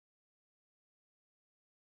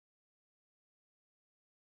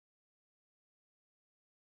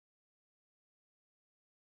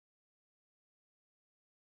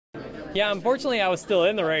Yeah, unfortunately I was still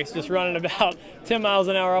in the race, just running about 10 miles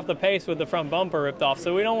an hour off the pace with the front bumper ripped off,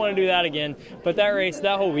 so we don't want to do that again. But that race,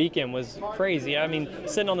 that whole weekend was crazy. I mean,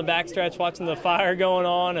 sitting on the backstretch watching the fire going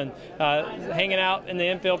on and hanging out in the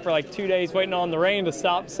infield for like 2 days waiting on the rain to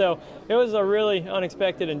stop. So it was a really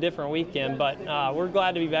unexpected and different weekend, but we're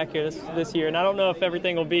glad to be back here this year. And I don't know if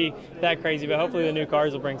everything will be that crazy, but hopefully the new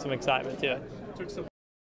cars will bring some excitement to it.